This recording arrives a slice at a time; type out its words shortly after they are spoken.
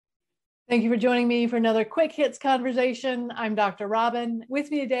Thank you for joining me for another Quick Hits conversation. I'm Dr. Robin.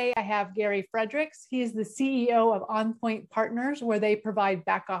 With me today, I have Gary Fredericks. He is the CEO of OnPoint Partners, where they provide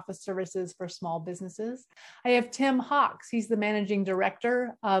back office services for small businesses. I have Tim Hawks. He's the managing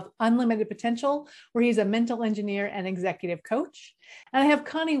director of Unlimited Potential, where he's a mental engineer and executive coach. And I have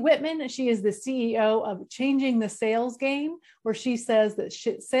Connie Whitman. She is the CEO of Changing the Sales Game, where she says that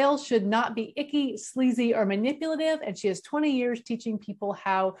sales should not be icky, sleazy, or manipulative. And she has 20 years teaching people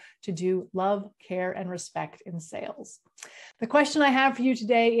how to do love, care, and respect in sales. The question I have for you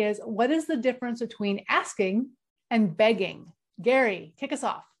today is, what is the difference between asking and begging? Gary, kick us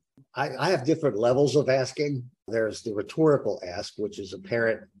off. I have different levels of asking. There's the rhetorical ask, which is a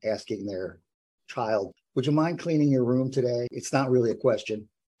parent asking their child, would you mind cleaning your room today? It's not really a question,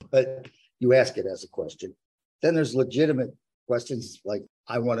 but you ask it as a question. Then there's legitimate questions like,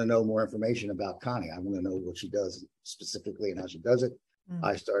 I want to know more information about Connie. I want to know what she does specifically and how she does it.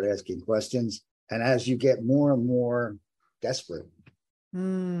 I start asking questions. And as you get more and more desperate,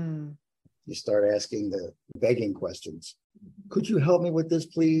 you start asking the begging questions. Could you help me with this,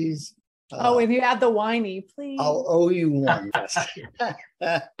 please? If you add the whiny, please. I'll owe you one.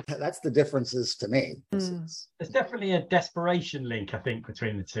 That's the differences to me. There's definitely a desperation link, I think,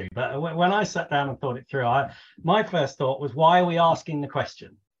 between the two. But when I sat down and thought it through, my first thought was, why are we asking the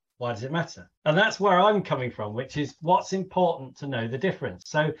question? Why does it matter? And that's where I'm coming from, which is what's important to know the difference.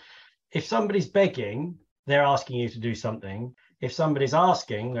 So if somebody's begging, they're asking you to do something. If somebody's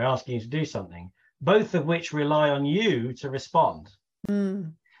asking, they're asking you to do something, both of which rely on you to respond.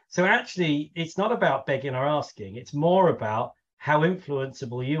 So actually, it's not about begging or asking. It's more about how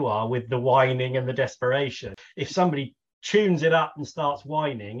influenceable you are with the whining and the desperation. If somebody tunes it up and starts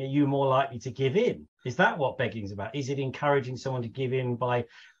whining, are you more likely to give in? Is that what begging's about? Is it encouraging someone to give in by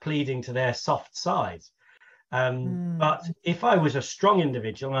pleading to their soft side? But if I was a strong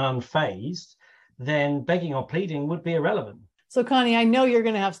individual and unfazed, then begging or pleading would be irrelevant. So Connie, I know you're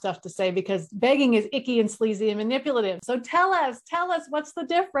going to have stuff to say because begging is icky and sleazy and manipulative. So tell us, what's the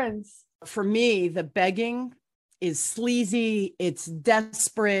difference? For me, the begging is sleazy, it's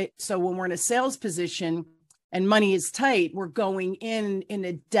desperate. So when we're in a sales position and money is tight, we're going in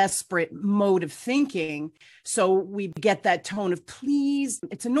a desperate mode of thinking. So we get that tone of please.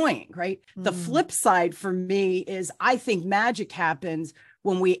 It's annoying, right? The flip side for me is I think magic happens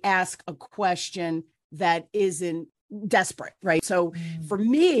when we ask a question that isn't desperate, right? So for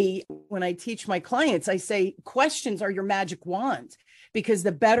me, when I teach my clients, I say questions are your magic wand, because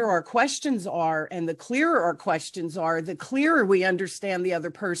the better our questions are and the clearer our questions are, the clearer we understand the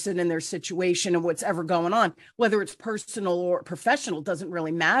other person and their situation and what's ever going on, whether it's personal or professional, doesn't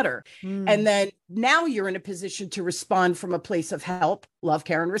really matter. And then now you're in a position to respond from a place of help, love,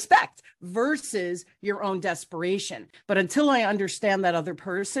 care, and respect versus your own desperation. But until I understand that other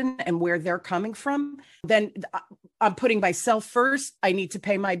person and where they're coming from, then I'm putting myself first. I need to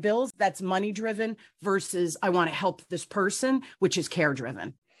pay my bills. That's money driven versus I want to help this person, which is care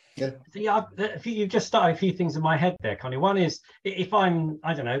driven. Yeah. You've just started a few things in my head there, Connie. One is if I'm,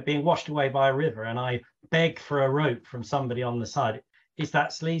 I don't know, being washed away by a river and I beg for a rope from somebody on the side, is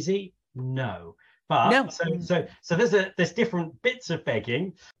that sleazy? No. But no. So there's different bits of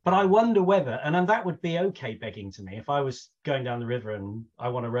begging, but I wonder whether, and that would be okay begging to me. If I was going down the river and I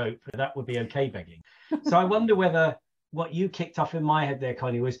want a rope, that would be okay begging. So I wonder whether what you kicked off in my head there,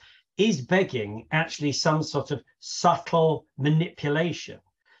 Connie, is begging actually some sort of subtle manipulation?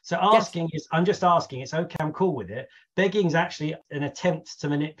 So asking is, I'm just asking, it's okay, I'm cool with it. Begging is actually an attempt to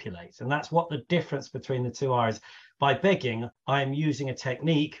manipulate. And that's what the difference between the two are. Is by begging, I am using a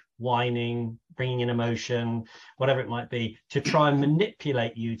technique, whining, bringing in emotion, whatever it might be, to try and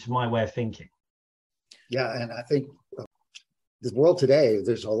manipulate you to my way of thinking. Yeah, and I think the world today,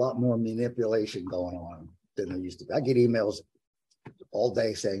 there's a lot more manipulation going on than there used to be. I get emails all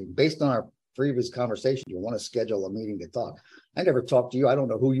day saying, based on our previous conversation, you want to schedule a meeting to talk. I never talked to you. I don't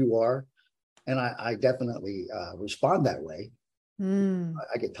know who you are. And I definitely respond that way.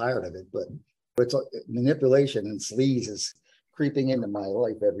 I get tired of it, but it's manipulation and sleaze is creeping into my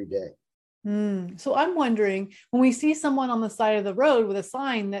life every day. So I'm wondering, when we see someone on the side of the road with a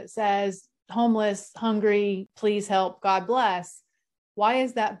sign that says, homeless, hungry, please help, God bless, why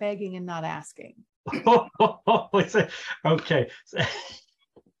is that begging and not asking? Okay.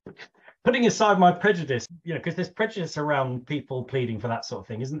 Putting aside my prejudice, because there's prejudice around people pleading for that sort of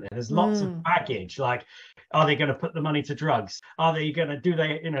thing, isn't there? There's lots of baggage, like, are they going to put the money to drugs? Are they going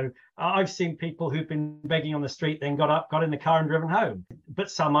to I've seen people who've been begging on the street, then got in the car and driven home, but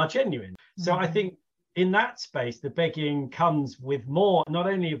some are genuine. So I think in that space, the begging comes with more, not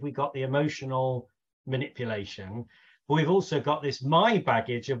only have we got the emotional manipulation, but we've also got this my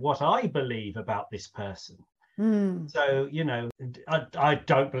baggage of what I believe about this person. So, you know, I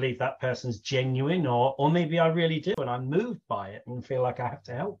don't believe that person's genuine, or maybe I really do, and I'm moved by it and feel like I have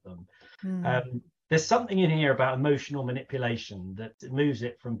to help them. There's something in here about emotional manipulation that moves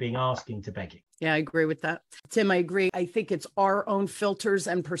it from being asking to begging. Yeah, I agree with that. Tim, I agree. I think it's our own filters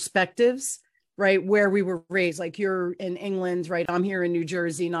and perspectives, right? Where we were raised, like you're in England, right? I'm here in New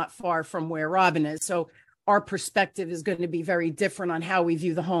Jersey, not far from where Robin is. So our perspective is going to be very different on how we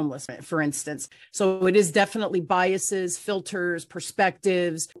view the homeless, for instance. So it is definitely biases, filters,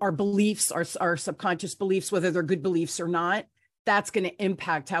 perspectives, our beliefs, our subconscious beliefs, whether they're good beliefs or not. That's going to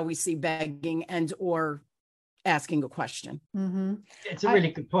impact how we see begging and or asking a question. It's a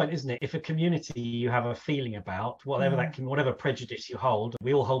really good point, isn't it? If a community you have a feeling about, whatever whatever prejudice you hold,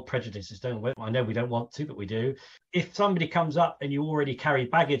 we all hold prejudices, don't we? I know we don't want to, but we do. If somebody comes up and you already carry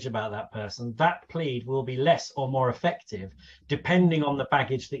baggage about that person, that plead will be less or more effective depending on the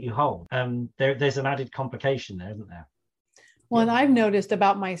baggage that you hold. There's an added complication there, isn't there? Well, and I've noticed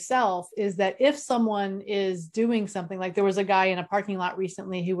about myself is that if someone is doing something, like there was a guy in a parking lot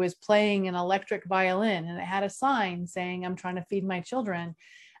recently who was playing an electric violin and it had a sign saying, "I'm trying to feed my children."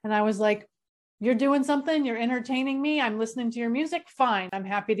 And I was like, "You're doing something, you're entertaining me, I'm listening to your music, fine, I'm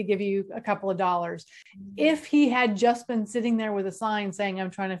happy to give you a couple of dollars." If he had just been sitting there with a sign saying,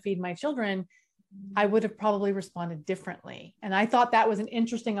 "I'm trying to feed my children," I would have probably responded differently. And I thought that was an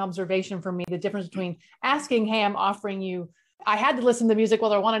interesting observation for me, the difference between asking, "Hey, I'm offering you," I had to listen to the music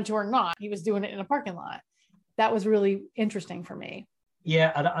whether I wanted to or not. He was doing it in a parking lot. That was really interesting for me.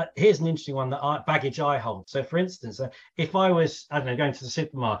 Yeah, and here's an interesting one that baggage I hold. So, for instance, if I was, I don't know, going to the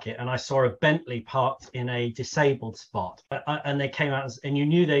supermarket and I saw a Bentley parked in a disabled spot, and they came out and you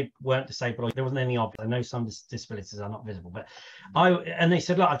knew they weren't disabled, or there wasn't any obvious. I know some disabilities are not visible, but and they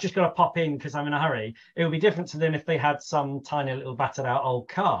said, "Look, I've just got to pop in because I'm in a hurry." It would be different to them if they had some tiny little battered out old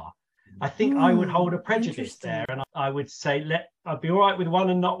car. I think I would hold a prejudice there, and I would say, I'd be all right with one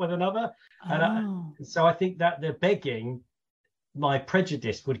and not with another. And so I think that the begging, my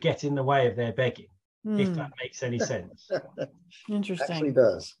prejudice would get in the way of their begging, if that makes any sense. Interesting. Actually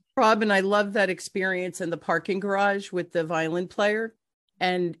does. Robin, I love that experience in the parking garage with the violin player.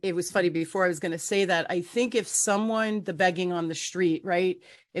 And it was funny, before I was going to say that, I think if someone, the begging on the street, right,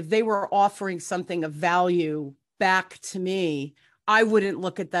 if they were offering something of value back to me, I wouldn't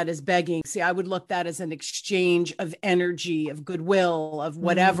look at that as begging. See, I would look at that as an exchange of energy, of goodwill, of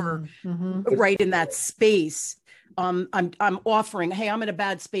whatever, right in that space. I'm offering, "Hey, I'm in a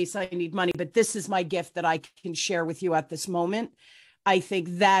bad space, I need money, but this is my gift that I can share with you at this moment." I think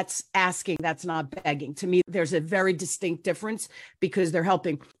that's asking, that's not begging. To me, there's a very distinct difference because they're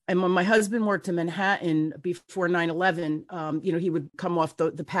helping. And when my husband worked in Manhattan before 9/11, you know, he would come off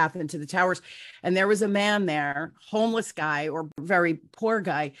the path into the towers, and there was a man there, homeless guy or very poor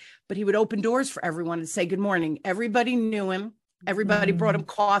guy, but he would open doors for everyone and say good morning. Everybody knew him. Everybody brought him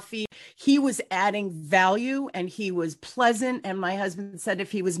coffee. He was adding value and he was pleasant. And my husband said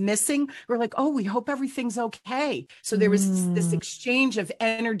if he was missing, we're like, "Oh, we hope everything's okay." So there was this exchange of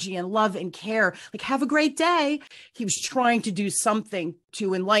energy and love and care, like, "Have a great day." He was trying to do something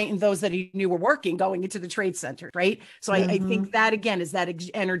to enlighten those that he knew were working, going into the trade center, right? So I think that, again, is that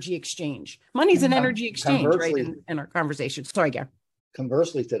energy exchange. Money's an energy exchange, right? In our conversation. Sorry, Gary.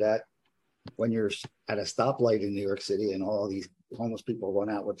 Conversely to that, when you're at a stoplight in New York City and all these homeless people run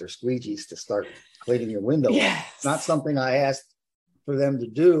out with their squeegees to start cleaning your window, it's not something I asked for them to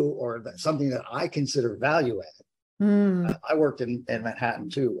do, or something that I consider value add. I worked in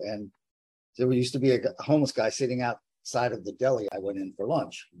Manhattan too, and there used to be a homeless guy sitting outside of the deli I went in for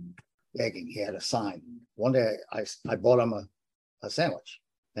lunch, begging. He had a sign. One day I bought him a sandwich,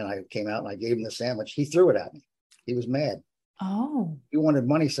 and I came out and I gave him the sandwich. He threw it at me. He was mad. Oh, He wanted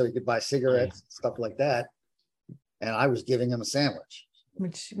money so he could buy cigarettes, stuff like that. And I was giving him a sandwich.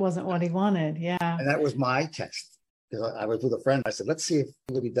 which wasn't what he wanted. Yeah. And that was my test. Because I was with a friend. I said, let's see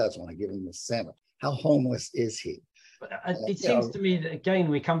what he does when I give him this sandwich. How homeless is he? But it seems to me that, again,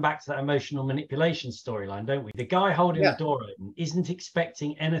 we come back to that emotional manipulation storyline, don't we? The guy holding the door open isn't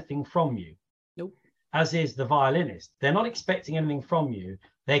expecting anything from you. Nope. As is the violinist. They're not expecting anything from you.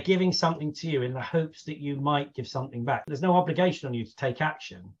 They're giving something to you in the hopes that you might give something back. There's no obligation on you to take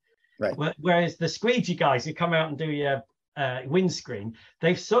action. Right. Whereas the squeegee guys who come out and do your windscreen,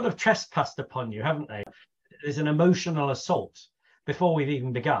 they've sort of trespassed upon you, haven't they? There's an emotional assault before we've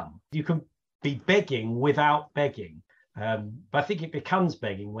even begun. You can be begging without begging. But I think it becomes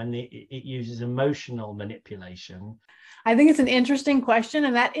begging when it uses emotional manipulation. I think it's an interesting question,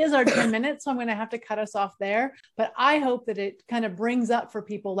 and that is our 10 minutes. So I'm going to have to cut us off there. But I hope that it kind of brings up for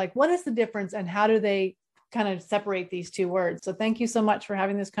people, like, what is the difference and how do they kind of separate these two words. So thank you so much for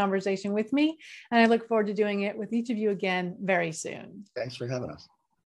having this conversation with me. And I look forward to doing it with each of you again very soon. Thanks for having us.